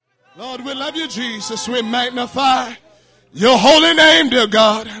Lord, we love you, Jesus. We magnify your holy name, dear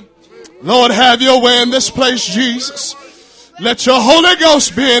God. Lord, have your way in this place, Jesus. Let your Holy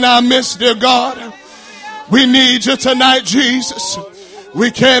Ghost be in our midst, dear God. We need you tonight, Jesus.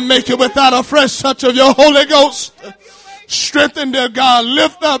 We can't make it without a fresh touch of your Holy Ghost. Strengthen, dear God.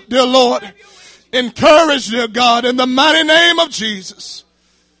 Lift up, dear Lord. Encourage, dear God, in the mighty name of Jesus.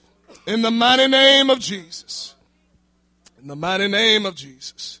 In the mighty name of Jesus. In the mighty name of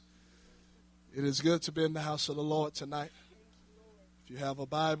Jesus. It is good to be in the house of the Lord tonight. If you have a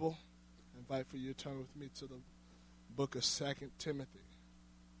Bible, I invite for you to turn with me to the book of 2 Timothy.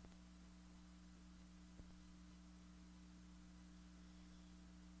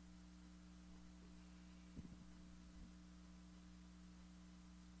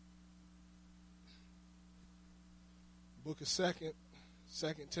 Book of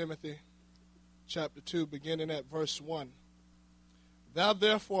 2 Timothy, chapter 2, beginning at verse 1. Thou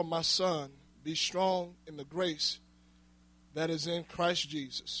therefore, my son, be strong in the grace that is in Christ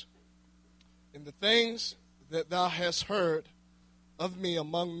Jesus. In the things that thou hast heard of me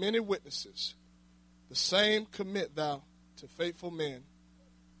among many witnesses, the same commit thou to faithful men,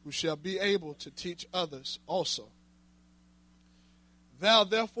 who shall be able to teach others also. Thou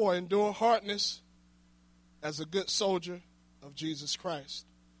therefore endure hardness as a good soldier of Jesus Christ.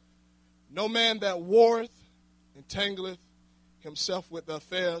 No man that warreth entangleth himself with the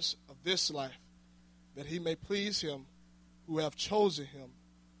affairs of this life, that he may please him who have chosen him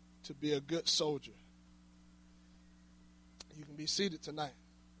to be a good soldier. You can be seated tonight.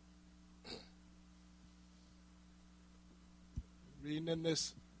 Reading in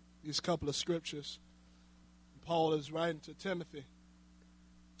these couple of scriptures, Paul is writing to Timothy,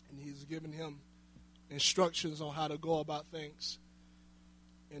 and he's giving him instructions on how to go about things.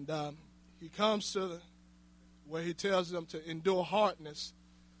 And he comes to where he tells them to endure hardness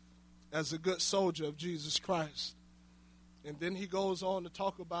as a good soldier of Jesus Christ. And then he goes on to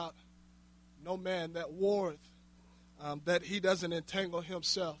talk about no man that warreth, that he doesn't entangle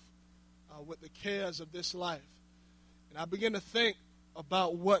himself with the cares of this life. And I begin to think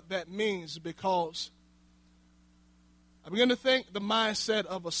about what that means, because I begin to think the mindset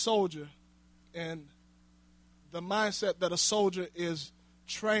of a soldier and the mindset that a soldier is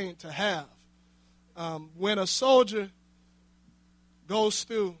trained to have. When a soldier goes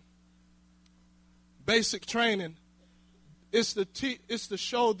through basic training, it's to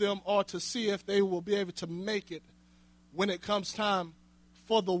show them or to see if they will be able to make it when it comes time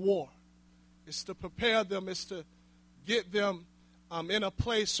for the war. It's to prepare them. It's to get them in a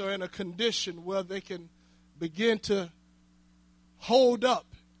place or in a condition where they can begin to hold up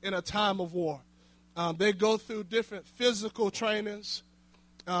in a time of war. They go through different physical trainings.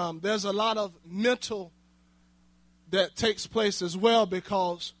 There's a lot of mental that takes place as well,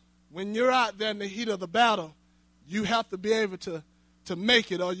 because when you're out there in the heat of the battle, you have to be able to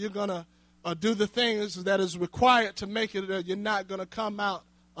make it, or you're going to do the things that is required to make it, or you're not going to come out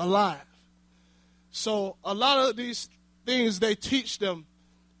alive. So a lot of these things they teach them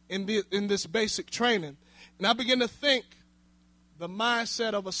in this basic training. And I begin to think the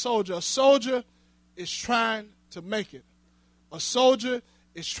mindset of a soldier. A soldier is trying to make it. A soldier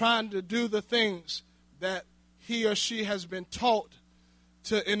is trying to do the things that he or she has been taught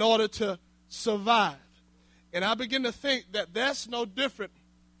to in order to survive. And I begin to think that that's no different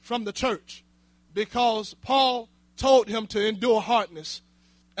from the church, because Paul told him to endure hardness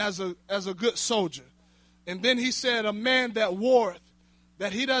as a good soldier. And then he said, a man that warreth,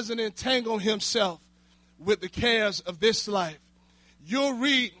 that he doesn't entangle himself with the cares of this life. You'll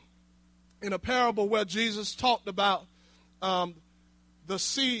read in a parable where Jesus talked about the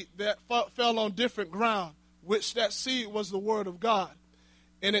seed that fell on different ground, which that seed was the word of God.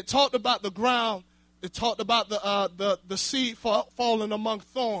 And it talked about the ground. It talked about the seed falling among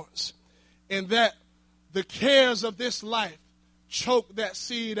thorns, and that the cares of this life choke that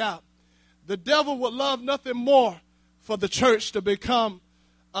seed out. The devil would love nothing more for the church to become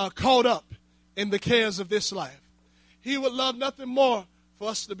caught up in the cares of this life. He would love nothing more for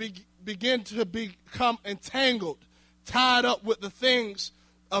us to begin to become entangled, tied up with the things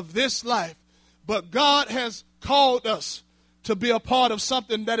of this life. But God has called us to be a part of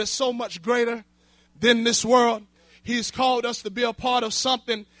something that is so much greater than this world. He's called us to be a part of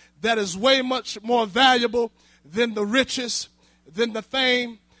something that is way much more valuable than the riches, than the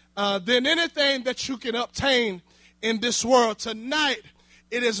fame, than anything that you can obtain in this world. Tonight,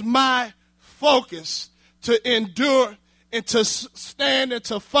 it is my focus to endure and to stand and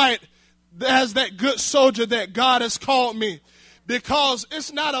to fight as that good soldier that God has called me. Because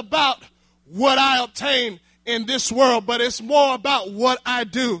it's not about what I obtain in this world, but it's more about what I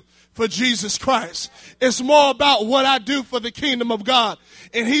do for Jesus Christ. It's more about what I do for the kingdom of God.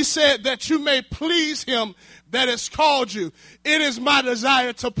 And he said that you may please him that has called you. It is my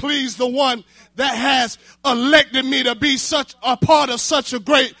desire to please the one that has elected me to be such a part of such a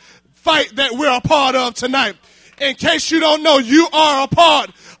great fight that we're a part of tonight. In case you don't know, you are a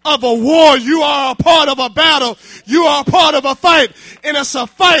part of a war. You are a part of a battle. You are a part of a fight. And it's a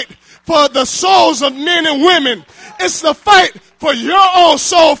fight for the souls of men and women. It's the fight for your own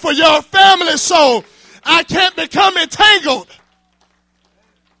soul, for your family's soul. I can't become entangled.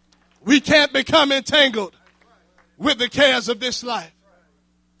 We can't become entangled with the cares of this life.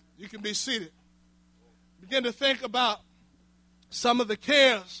 You can be seated. Begin to think about some of the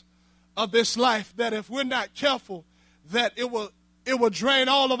cares of this life that if we're not careful, that it will drain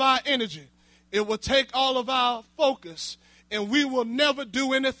all of our energy. It will take all of our focus, and we will never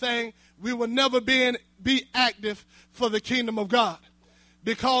do anything. We will never be active for the kingdom of God,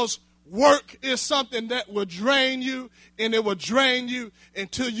 because work is something that will drain you, and it will drain you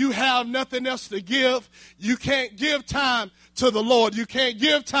until you have nothing else to give. You can't give time to the Lord. You can't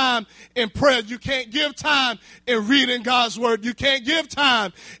give time in prayer. You can't give time in reading God's word. You can't give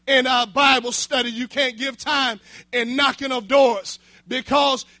time in Bible study. You can't give time in knocking of doors,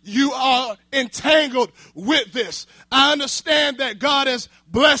 because you are entangled with this. I understand that God has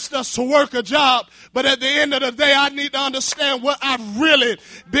blessed us to work a job, but at the end of the day, I need to understand what I've really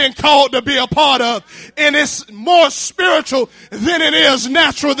been called to be a part of. And it's more spiritual than it is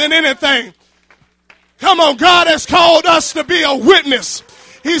natural than anything. Come on, God has called us to be a witness.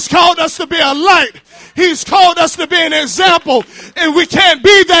 He's called us to be a light. He's called us to be an example. And we can't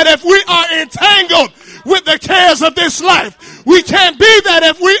be that if we are entangled with the cares of this life. We can't be that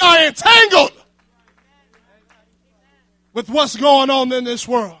if we are entangled with what's going on in this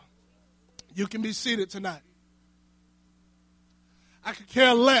world. You can be seated tonight. I could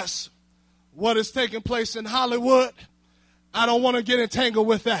care less what is taking place in Hollywood. I don't want to get entangled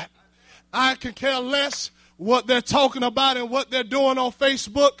with that. I can care less what they're talking about and what they're doing on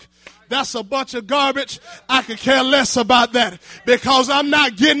Facebook. That's a bunch of garbage. I could care less about that, because I'm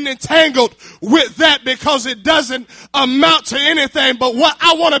not getting entangled with that, because it doesn't amount to anything. But what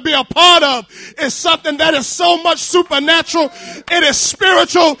I want to be a part of is something that is so much supernatural. It is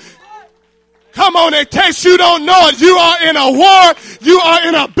spiritual. Come on, in case you don't know it, you are in a war, you are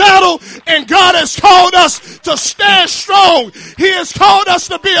in a battle, and God has called us to stand strong. He has called us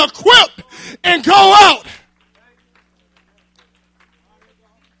to be equipped and go out.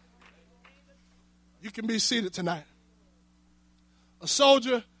 You can be seated tonight. A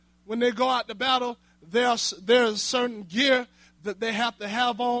soldier, when they go out to battle, there's certain gear that they have to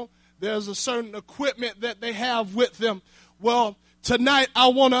have on. There's a certain equipment that they have with them. Well, tonight I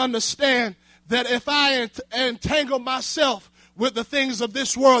want to understand that if I entangle myself with the things of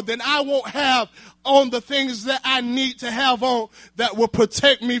this world, then I won't have on the things that I need to have on that will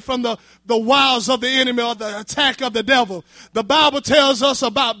protect me from the wiles of the enemy or the attack of the devil. The Bible tells us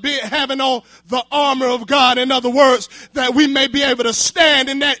about having on the armor of God. In other words, that we may be able to stand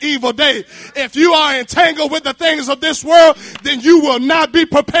in that evil day. If you are entangled with the things of this world, then you will not be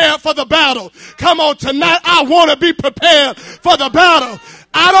prepared for the battle. Come on, tonight I want to be prepared for the battle.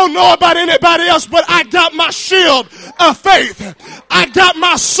 I don't know about anybody else, but I got my shield of faith. I got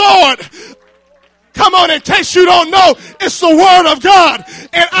my sword. Come on, in case you don't know, it's the word of God.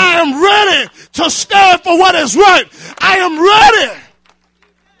 And I am ready to stand for what is right. I am ready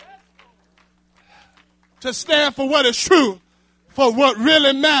to stand for what is true, for what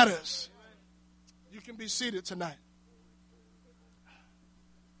really matters. You can be seated tonight.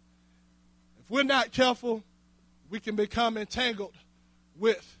 If we're not careful, we can become entangled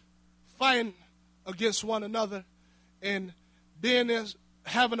with fighting against one another and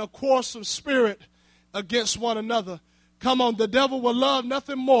having a quarrelsome spirit against one another. Come on, the devil will love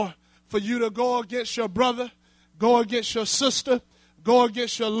nothing more for you to go against your brother, go against your sister, go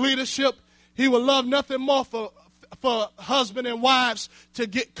against your leadership. He will love nothing more for husband and wives to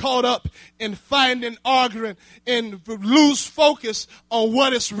get caught up in fighting and arguing and lose focus on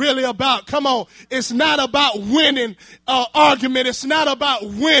what it's really about. Come on, it's not about winning argument. It's not about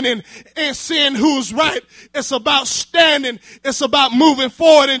winning and seeing who's right. It's about standing. It's about moving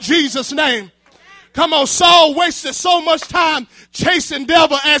forward in Jesus' name. Come on, Saul wasted so much time chasing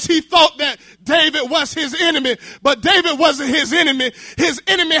devil as he thought that David was his enemy. But David wasn't his enemy. His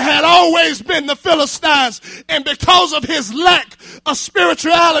enemy had always been the Philistines. And because of his lack of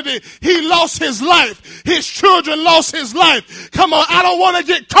spirituality, he lost his life. His children lost his life. Come on, I don't want to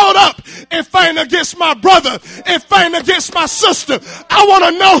get caught up in fighting against my brother and fighting against my sister. I want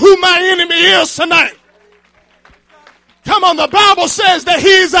to know who my enemy is tonight. Come on, the Bible says that he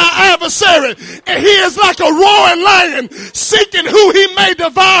is our adversary, and he is like a roaring lion, seeking who he may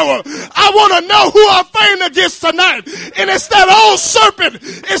devour. I want to know who I'm fighting against tonight. And it's that old serpent.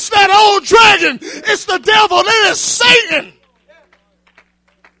 It's that old dragon. It's the devil. It is Satan.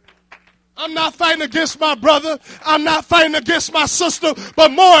 I'm not fighting against my brother. I'm not fighting against my sister.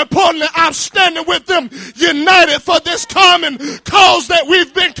 But more importantly, I'm standing with them, united for this common cause that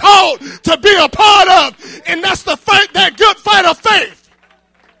we've been called to be a part of. And that's the fight, that good fight of faith.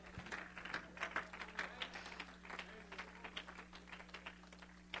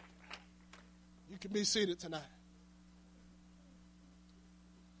 You can be seated tonight.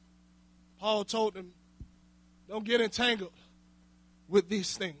 Paul told them, don't get entangled with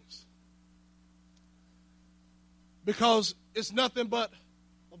these things. Because it's nothing but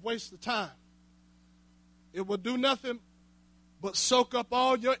a waste of time. It will do nothing but soak up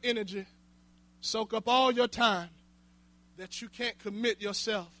all your energy, soak up all your time, that you can't commit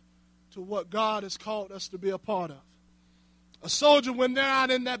yourself to what God has called us to be a part of. A soldier, when they're out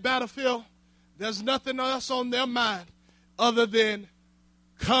in that battlefield, there's nothing else on their mind other than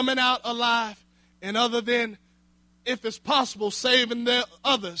coming out alive and other than, if it's possible, saving their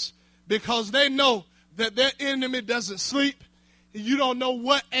others, because they know that their enemy doesn't sleep. You don't know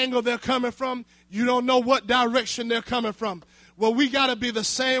what angle they're coming from. You don't know what direction they're coming from. Well, we got to be the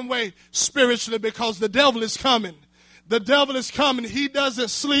same way spiritually, because the devil is coming. The devil is coming. He doesn't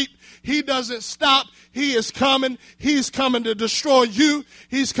sleep. He doesn't stop. He is coming. He's coming to destroy you.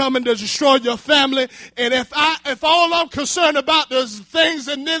 He's coming to destroy your family. And if all I'm concerned about is things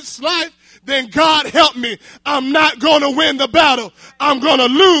in this life, then God help me. I'm not going to win the battle. I'm going to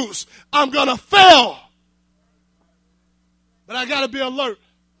lose. I'm going to fail. But I got to be alert.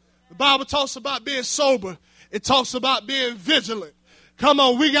 The Bible talks about being sober. It talks about being vigilant. Come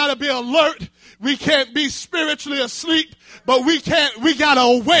on, we got to be alert. We can't be spiritually asleep, but we got to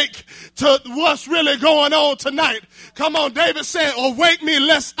awake to what's really going on tonight. Come on, David said, awake me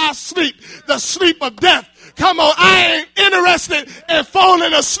lest I sleep, the sleep of death. Come on, I ain't interested in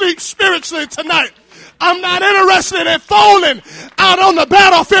falling asleep spiritually tonight. I'm not interested in falling out on the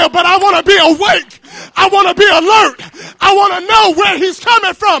battlefield, but I want to be awake. I want to be alert. I want to know where he's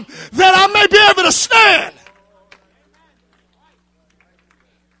coming from, that I may be able to stand.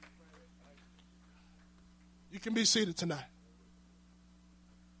 You can be seated tonight.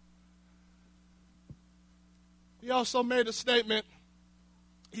 He also made a statement.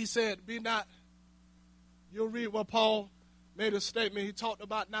 He said, be not, you'll read what Paul made a statement. He talked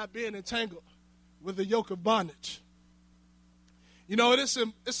about not being entangled with the yoke of bondage. You know,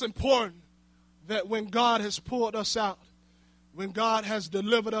 it's important that when God has pulled us out, when God has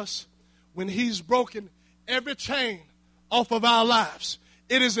delivered us, when he's broken every chain off of our lives,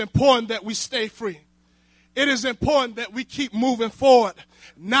 it is important that we stay free. It is important that we keep moving forward,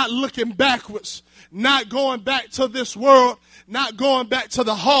 not looking backwards, not going back to this world, not going back to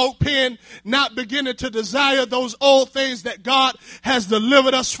the hog pen, not beginning to desire those old things that God has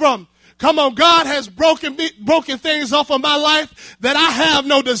delivered us from. Come on, God has broken things off of my life that I have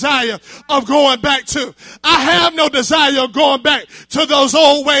no desire of going back to. I have no desire of going back to those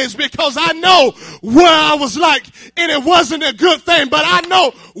old ways, because I know where I was like, and it wasn't a good thing, but I know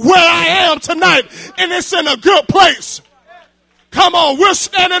where I am tonight, and it's in a good place. Come on, we're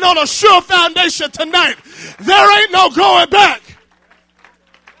standing on a sure foundation tonight. There ain't no going back.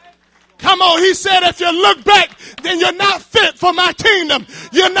 Come on, he said, if you look back, then you're not fit for my kingdom.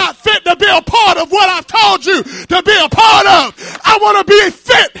 You're not fit to be a part of what I've called you to be a part of. I want to be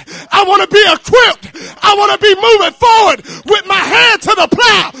fit. I want to be equipped. I want to be moving forward with my hand to the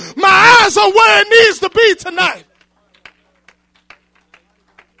plow. My eyes on where it needs to be tonight.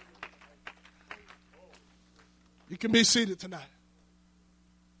 You can be seated tonight.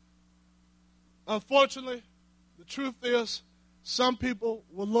 Unfortunately, the truth is, some people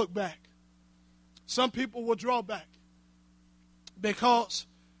will look back. Some people will draw back because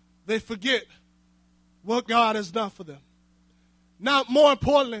they forget what God has done for them. Now, more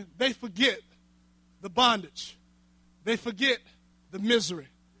importantly, they forget the bondage. They forget the misery.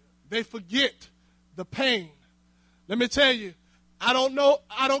 They forget the pain. Let me tell you, I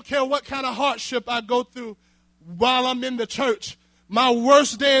don't care what kind of hardship I go through while I'm in the church. My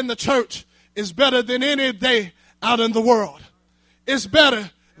worst day in the church is better than any day out in the world. It's better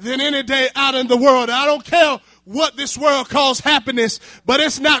than any day out in the world. I don't care what this world calls happiness, but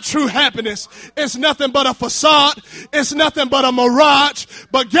it's not true happiness. It's nothing but a facade. It's nothing but a mirage.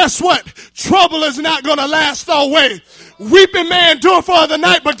 But guess what? Trouble is not going to last always. Weeping may endure for the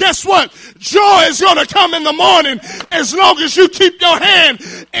night, but guess what? Joy is going to come in the morning as long as you keep your hand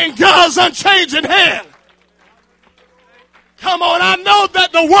in God's unchanging hand. Come on, I know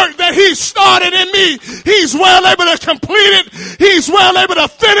that the work that he started in me, he's well able to complete it. He's well able to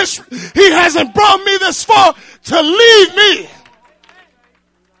finish. He hasn't brought me this far to leave me.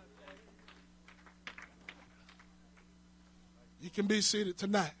 You can be seated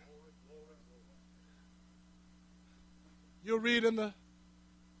tonight. You'll read in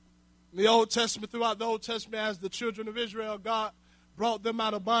the Old Testament, throughout the Old Testament, as the children of Israel, God brought them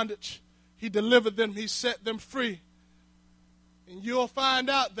out of bondage. He delivered them. He set them free. And you'll find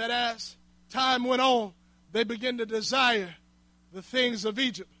out that as time went on, they begin to desire the things of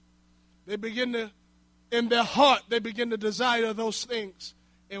Egypt. They begin to, in their heart, they begin to desire those things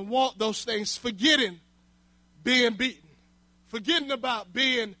and want those things, forgetting being beaten, forgetting about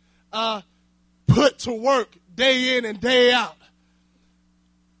being put to work day in and day out.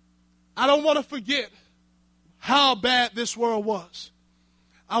 I don't want to forget how bad this world was.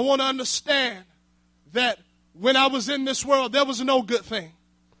 I want to understand that when I was in this world, there was no good thing.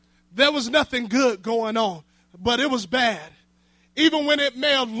 There was nothing good going on, but it was bad. Even when it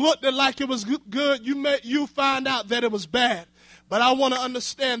may have looked like it was good, you find out that it was bad. But I want to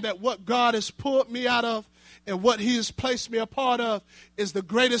understand that what God has pulled me out of and what he has placed me a part of is the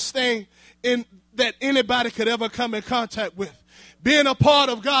greatest thing that anybody could ever come in contact with. Being a part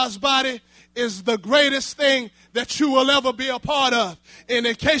of God's body is the greatest thing that you will ever be a part of. And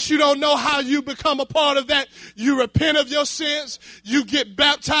in case you don't know how you become a part of that, you repent of your sins, you get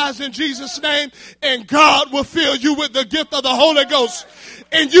baptized in Jesus' name, and God will fill you with the gift of the Holy Ghost.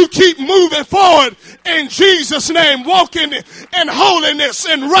 And you keep moving forward in Jesus' name, walking in holiness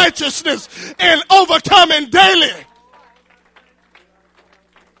and righteousness and overcoming daily.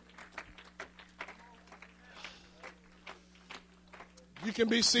 You can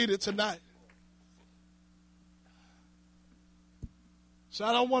be seated tonight. So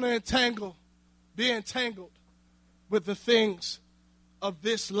I don't want to be entangled with the things of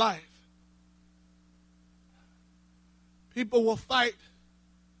this life. People will fight.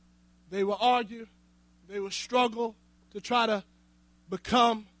 They will argue. They will struggle to try to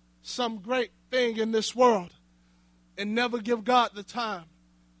become some great thing in this world and never give God the time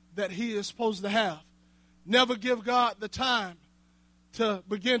that he is supposed to have. Never give God the time to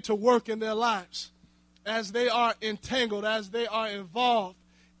begin to work in their lives as they are entangled, as they are involved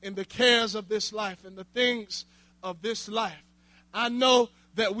in the cares of this life and the things of this life. I know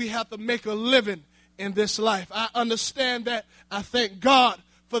that we have to make a living in this life. I understand that. I thank God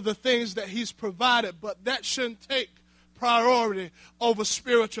for the things that he's provided, but that shouldn't take priority over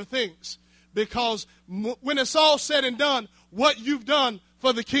spiritual things, because when it's all said and done, what you've done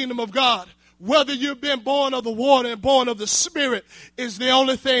for the kingdom of God, whether you've been born of the water and born of the Spirit, is the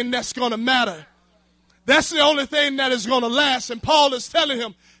only thing that's going to matter. That's the only thing that is going to last. And Paul is telling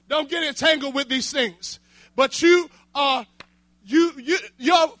him, don't get entangled with these things. But your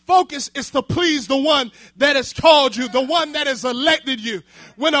focus is to please the one that has called you, the one that has elected you.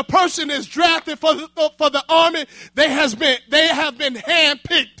 When a person is drafted for the army, they have been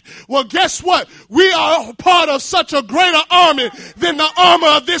handpicked. Well, guess what? We are part of such a greater army than the armor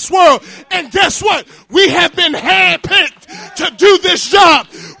of this world. And guess what? We have been handpicked to do this job.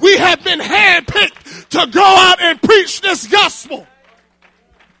 We have been handpicked to go out and preach this gospel.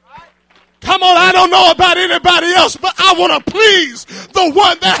 Come on, I don't know about anybody else, but I want to please the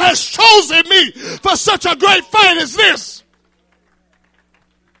one that has chosen me for such a great fight as this.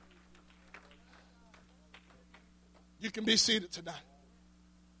 You can be seated tonight.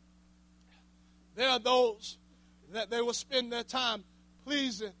 There are those that they will spend their time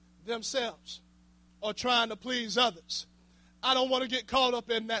pleasing themselves or trying to please others. I don't want to get caught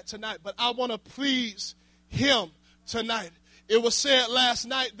up in that tonight, but I want to please him tonight. It was said last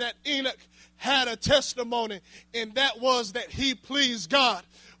night that Enoch had a testimony, and that was that he pleased God.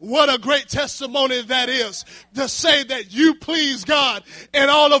 What a great testimony that is, to say that you please God in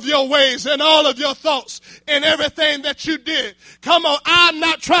all of your ways and all of your thoughts and everything that you did. Come on, I'm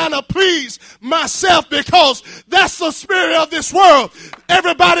not trying to please myself, because that's the spirit of this world.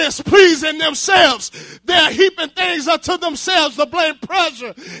 Everybody is pleasing themselves. They're heaping things unto themselves to blame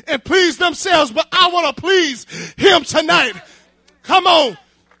pressure and please themselves. But I want to please him tonight. Come on.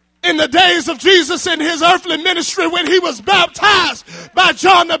 In the days of Jesus in his earthly ministry, when he was baptized by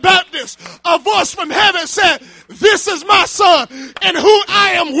John the Baptist, a voice from heaven said, "This is my son, in whom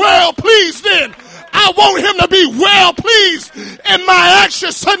I am well pleased in." I want him to be well pleased in my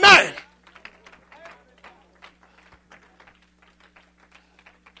actions tonight.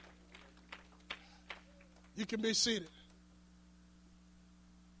 You can be seated.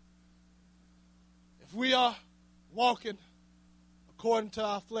 If we are walking according to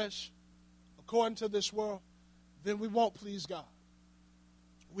our flesh, according to this world, then we won't please God.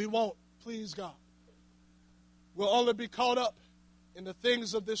 We won't please God. We'll only be caught up in the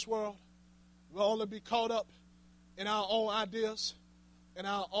things of this world. We'll only be caught up in our own ideas and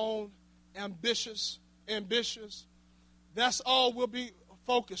our own ambitions. That's all we'll be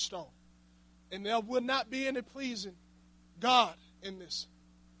focused on. And there will not be any pleasing God in this.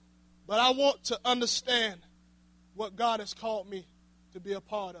 But I want to understand what God has called me to be a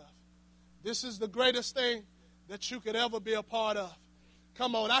part of. This is the greatest thing that you could ever be a part of.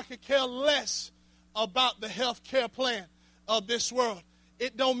 Come on, I could care less about the health care plan of this world.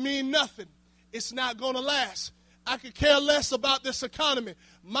 It don't mean nothing. It's not going to last. I could care less about this economy.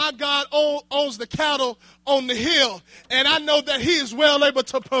 My God owns the cattle on the hill, and I know that he is well able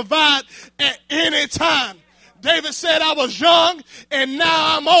to provide at any time. David said, I was young and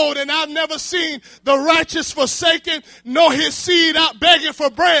now I'm old, and I've never seen the righteous forsaken, nor his seed out begging for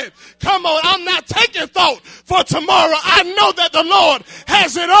bread. Come on, I'm not taking thought for tomorrow. I know that the Lord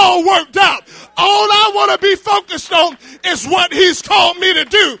has it all worked out. All I want to be focused on is what he's called me to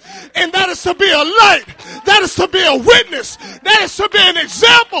do, and that is to be a light. That is to be a witness. That is to be an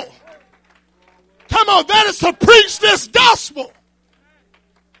example. Come on, that is to preach this gospel.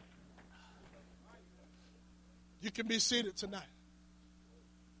 You can be seated tonight.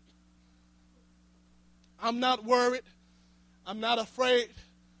 I'm not worried. I'm not afraid.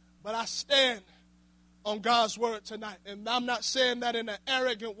 But I stand on God's word tonight. And I'm not saying that in an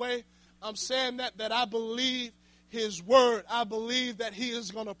arrogant way. I'm saying that I believe his word. I believe that he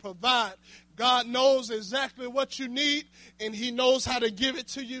is going to provide. God knows exactly what you need, and he knows how to give it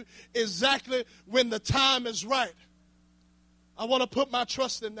to you exactly when the time is right. I want to put my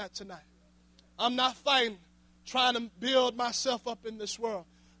trust in that tonight. I'm not fighting, trying to build myself up in this world.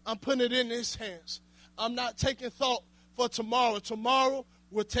 I'm putting it in his hands. I'm not taking thought for tomorrow. Tomorrow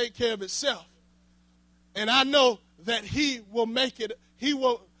will take care of itself. And I know that he will make it. He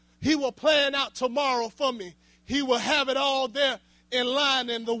will plan out tomorrow for me. He will have it all there in line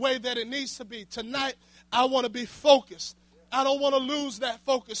in the way that it needs to be. Tonight, I want to be focused. I don't want to lose that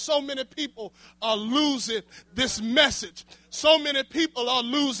focus. So many people are losing this message. So many people are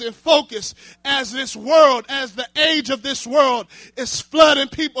losing focus as this world, as the age of this world is flooding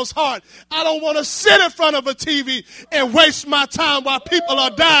people's heart. I don't want to sit in front of a TV and waste my time while people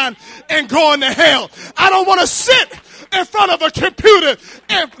are dying and going to hell. I don't want to sit in front of a computer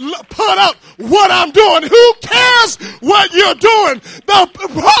and put up what I'm doing. Who cares what you're doing? The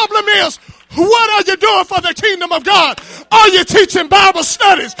problem is, what are you doing for the kingdom of God? Are you teaching Bible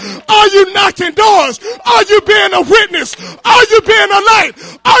studies? Are you knocking doors? Are you being a witness? Are you being a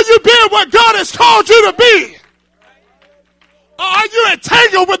light? Are you being what God has called you to be? Or are you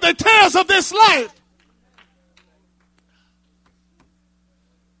entangled with the cares of this life?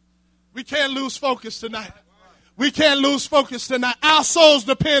 We can't lose focus tonight. We can't lose focus tonight. Our souls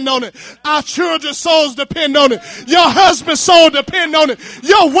depend on it. Our children's souls depend on it. Your husband's soul depend on it.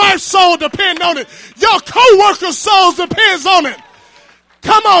 Your wife's soul depend on it. Your co-worker's soul depends on it.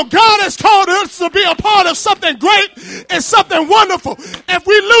 Come on, God has called us to be a part of something great and something wonderful. If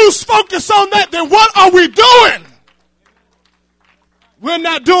we lose focus on that, then what are we doing? We're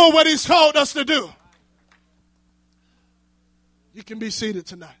not doing what he's called us to do. You can be seated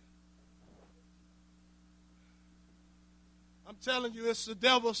tonight. I'm telling you, it's the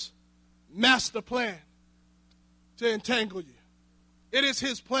devil's master plan to entangle you. It is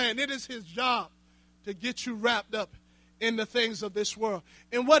his plan. It is his job to get you wrapped up in the things of this world.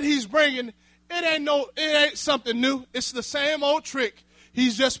 And what he's bringing, it ain't something new. It's the same old trick.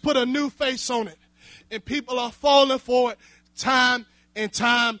 He's just put a new face on it. And people are falling for it time and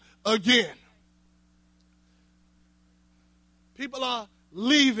time again. People are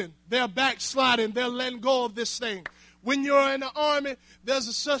leaving. They're backsliding. They're letting go of this thing. When you're in the army, there's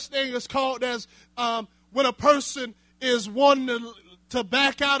a such thing as called as when a person is wanting to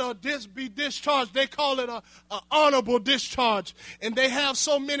back out or be discharged, they call it an honorable discharge. And they have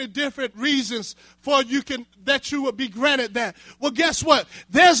so many different reasons for that you would be granted that. Well, guess what?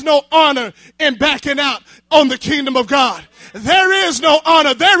 There's no honor in backing out on the kingdom of God. There is no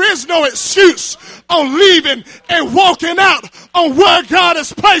honor. There is no excuse on leaving and walking out on where God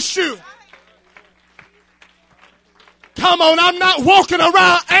has placed you. Come on, I'm not walking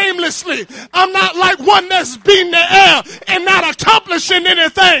around aimlessly. I'm not like one that's beating the air and not accomplishing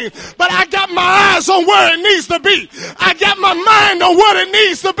anything. But I got my eyes on where it needs to be. I got my mind on what it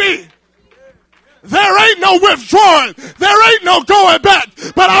needs to be. There ain't no withdrawing. There ain't no going back.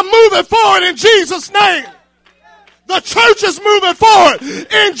 But I'm moving forward in Jesus' name. The church is moving forward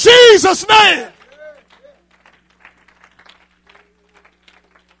in Jesus' name.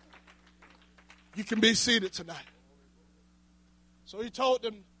 You can be seated tonight. So he told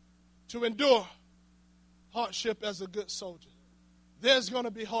them to endure hardship as a good soldier. There's going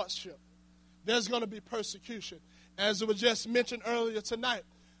to be hardship. There's going to be persecution. As it was just mentioned earlier tonight,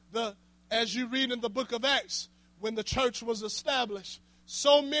 as you read in the book of Acts, when the church was established,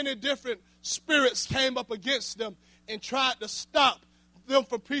 so many different spirits came up against them and tried to stop them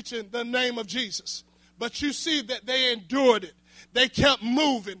from preaching the name of Jesus. But you see that they endured it. They kept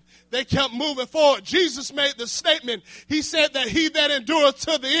moving. They kept moving forward. Jesus made the statement. He said that he that endureth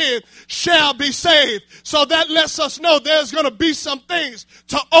to the end shall be saved. So that lets us know there's going to be some things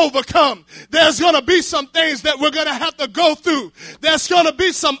to overcome. There's going to be some things that we're going to have to go through. There's going to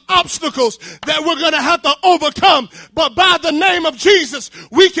be some obstacles that we're going to have to overcome. But by the name of Jesus,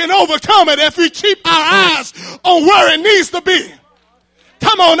 we can overcome it if we keep our eyes on where it needs to be.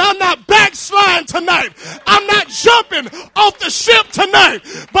 Come on, I'm not backsliding tonight. I'm not jumping off the ship tonight.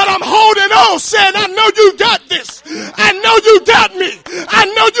 But I'm holding on, saying, I know you got this. I know you got me. I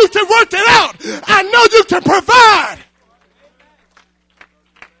know you can work it out. I know you can provide.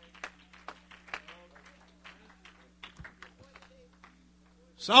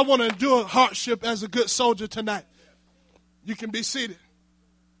 So I want to endure hardship as a good soldier tonight. You can be seated.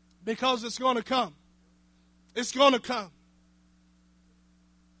 Because it's going to come. It's going to come.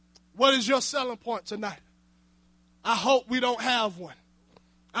 What is your selling point tonight? I hope we don't have one.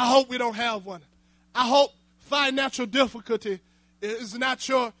 I hope we don't have one. I hope financial difficulty is not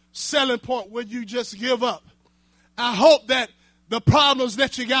your selling point where you just give up. I hope that the problems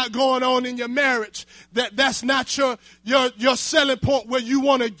that you got going on in your marriage, that's not your selling point where you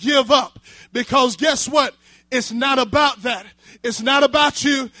want to give up. Because guess what? It's not about that. It's not about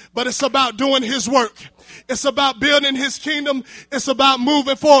you, but it's about doing his work. It's about building his kingdom. It's about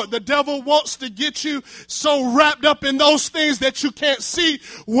moving forward. The devil wants to get you so wrapped up in those things that you can't see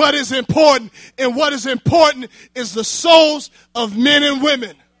what is important. And what is important is the souls of men and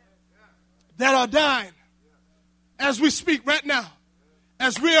women that are dying. As we speak right now,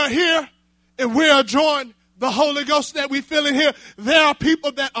 as we are here and we are enjoying the Holy Ghost that we feel in here, there are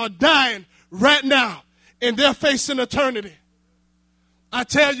people that are dying right now and they're facing eternity. I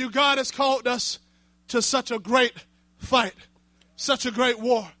tell you, God has called us to such a great fight, such a great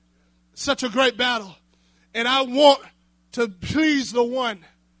war, such a great battle. And I want to please the one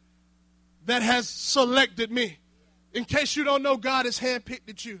that has selected me. In case you don't know, God has handpicked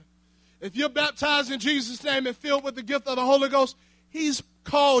at you. If you're baptized in Jesus' name and filled with the gift of the Holy Ghost, he's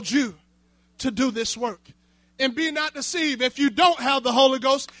called you to do this work. And be not deceived. If you don't have the Holy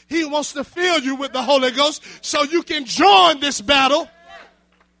Ghost, he wants to fill you with the Holy Ghost so you can join this battle.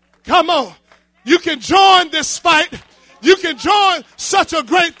 Come on. You can join this fight. You can join such a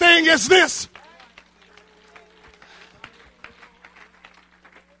great thing as this.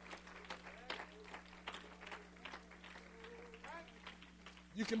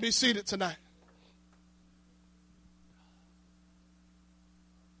 You can be seated tonight.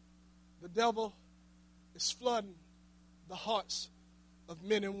 The devil is flooding the hearts of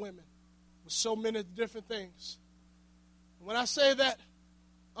men and women with so many different things. When I say that,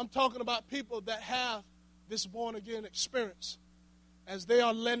 I'm talking about people that have this born-again experience. As they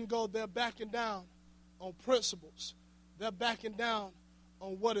are letting go, they're backing down on principles. They're backing down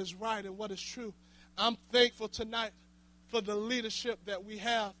on what is right and what is true. I'm thankful tonight for the leadership that we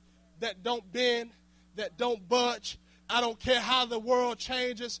have that don't bend, that don't budge. I don't care how the world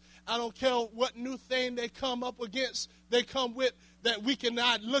changes. I don't care what new thing they come up against, they come with, that we can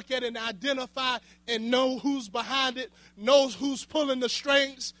look at and identify and know who's behind it, knows who's pulling the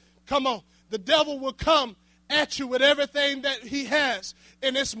strings. Come on. The devil will come at you with everything that he has.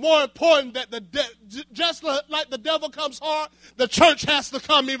 And it's more important that just like the devil comes hard, the church has to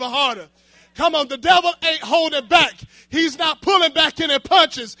come even harder. Come on, the devil ain't holding back. He's not pulling back any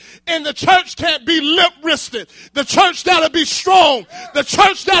punches. And the church can't be lip-wristed. The church got to be strong. The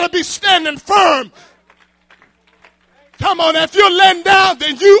church got to be standing firm. Come on, if you're letting down,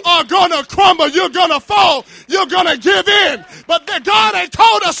 then you are going to crumble. You're going to fall. You're going to give in. But God ain't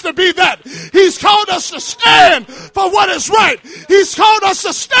called us to be that. He's called us to stand for what is right. He's called us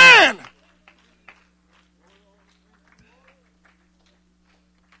to stand.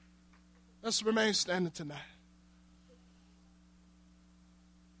 Let's remain standing tonight.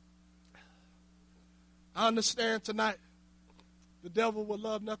 I understand tonight the devil would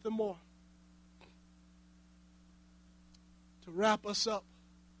love nothing more to wrap us up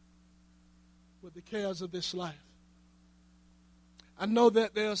with the cares of this life. I know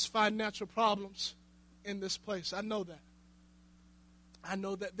that there's financial problems in this place. I know that. I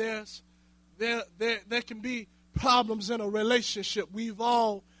know that there can be problems in a relationship. We've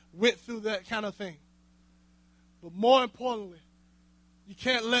all went through that kind of thing. But more importantly, You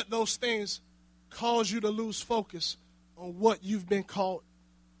can't let those things cause you to lose focus on what you've been called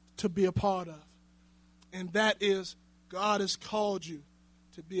to be a part of. And that is, God has called you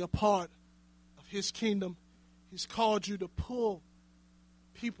to be a part of his kingdom. He's called you to pull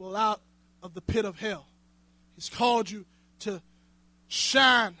people out of the pit of hell. He's called you to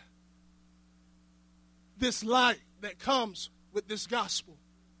shine this light that comes with this gospel.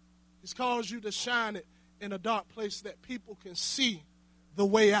 He's called you to shine it in a dark place that people can see the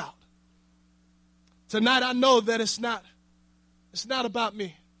way out. Tonight I know that it's not about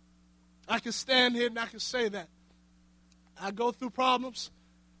me. I can stand here and I can say that. I go through problems.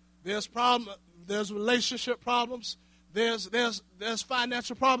 There's relationship problems. There's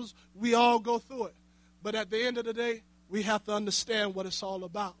financial problems. We all go through it. But at the end of the day, we have to understand what it's all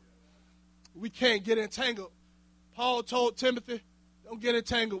about. We can't get entangled. Paul told Timothy, don't get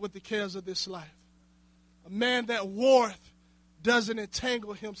entangled with the cares of this life. A man that warreth doesn't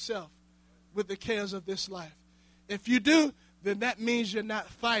entangle himself with the cares of this life. If you do, then that means you're not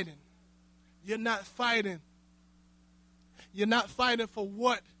fighting. You're not fighting. You're not fighting for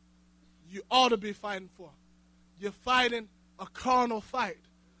what you ought to be fighting for. You're fighting a carnal fight.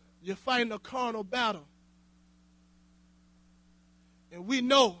 You're fighting a carnal battle. And we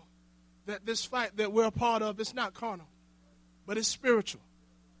know that this fight that we're a part of is not carnal, but it's spiritual.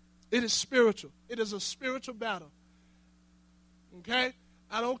 It is spiritual. It is a spiritual battle. Okay?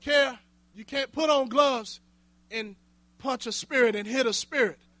 I don't care. You can't put on gloves and punch a spirit and hit a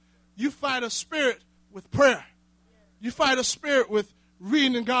spirit. You fight a spirit with prayer. You fight a spirit with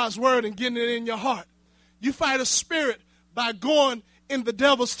reading God's word and getting it in your heart. You fight a spirit by going in the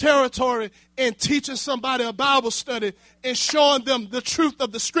devil's territory and teaching somebody a Bible study and showing them the truth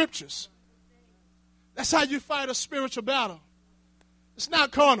of the scriptures. That's how you fight a spiritual battle. It's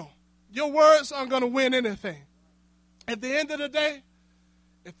not carnal. Your words aren't going to win anything. At the end of the day,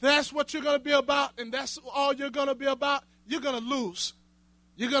 if that's what you're going to be about and that's all you're going to be about, you're going to lose.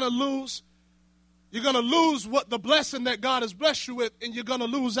 You're going to lose. You're going to lose what the blessing that God has blessed you with, and you're going to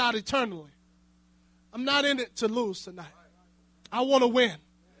lose out eternally. I'm not in it to lose tonight. I want to win.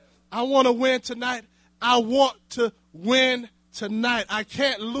 I want to win tonight. I want to win tonight. I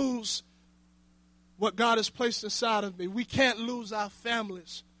can't lose what God has placed inside of me. We can't lose our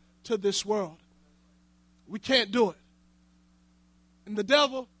families to this world. We can't do it. And the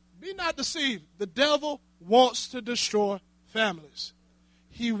devil, be not deceived. The devil wants to destroy families.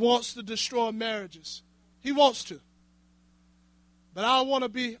 He wants to destroy marriages. He wants to. But I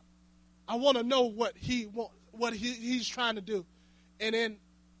want to know what he's trying to do. And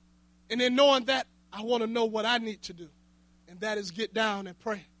in knowing that, I want to know what I need to do. And that is get down and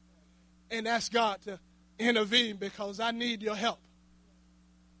pray. And ask God to intervene because I need your help.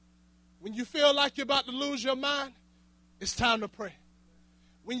 When you feel like you're about to lose your mind, it's time to pray.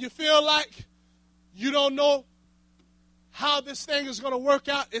 When you feel like you don't know how this thing is going to work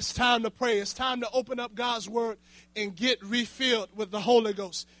out, it's time to pray. It's time to open up God's word and get refilled with the Holy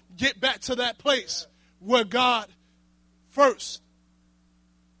Ghost. Get back to that place where God first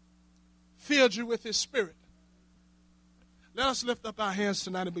filled you with his spirit. Let us lift up our hands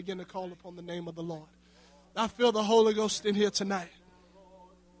tonight and begin to call upon the name of the Lord. I feel the Holy Ghost in here tonight.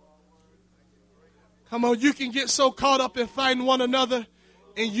 Come on, you can get so caught up in fighting one another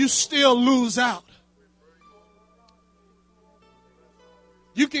and you still lose out.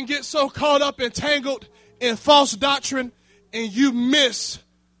 You can get so caught up and tangled in false doctrine and you miss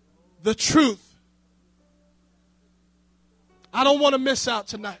the truth. I don't want to miss out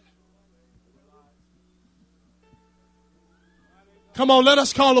tonight. Come on, let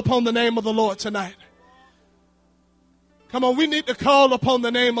us call upon the name of the Lord tonight. Come on, we need to call upon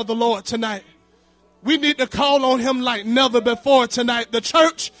the name of the Lord tonight. We need to call on him like never before tonight. The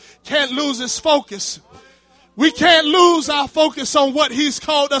church can't lose its focus. We can't lose our focus on what he's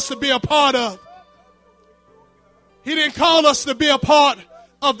called us to be a part of. He didn't call us to be a part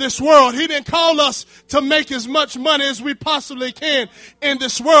of this world. He didn't call us to make as much money as we possibly can in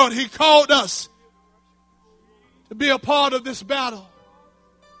this world. He called us to be a part of this battle.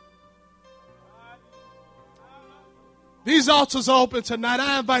 These altars are open tonight.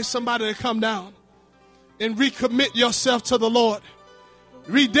 I invite somebody to come down and recommit yourself to the Lord.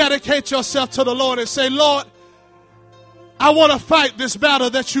 Rededicate yourself to the Lord and say, Lord, I want to fight this battle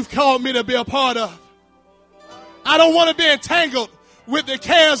that you've called me to be a part of. I don't want to be entangled with the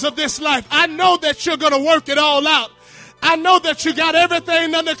cares of this life. I know that you're going to work it all out. I know that you got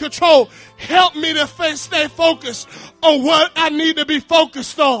everything under control. Help me to stay focused on what I need to be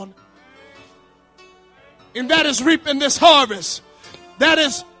focused on. And that is reaping this harvest. That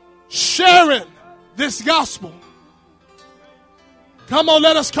is sharing this gospel. Come on,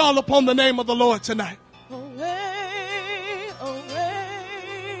 let us call upon the name of the Lord tonight. Away,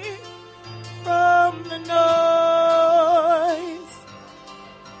 away from the noise,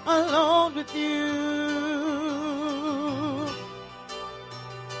 alone with you.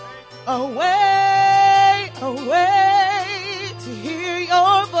 Away, away to hear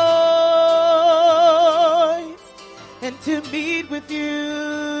your voice and to meet with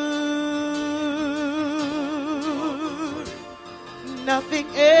you. Nothing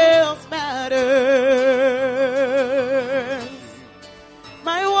else matters.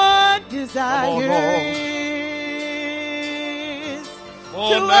 My one desire is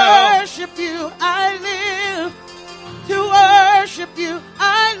to worship you. I live to worship you.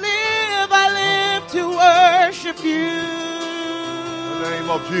 I live to worship you. In the name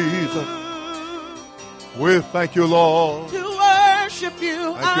of Jesus. We thank you, Lord. To worship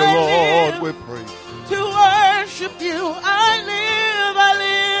you. Thank you, Lord. We praise. To worship you. I live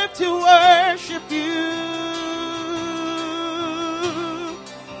to worship you.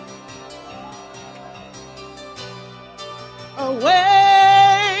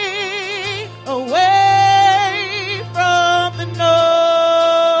 Away, away from the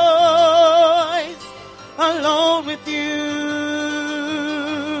noise, alone with you.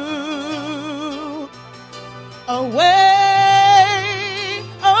 Away,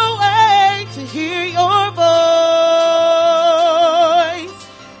 away to hear your voice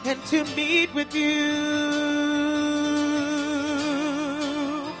and to meet with you.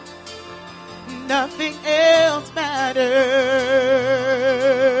 Nothing else matters.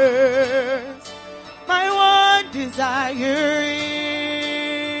 My one desire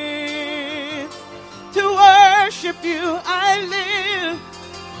is to worship you. I live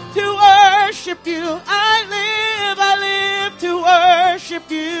to worship you. I live to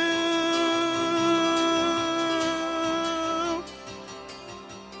worship you.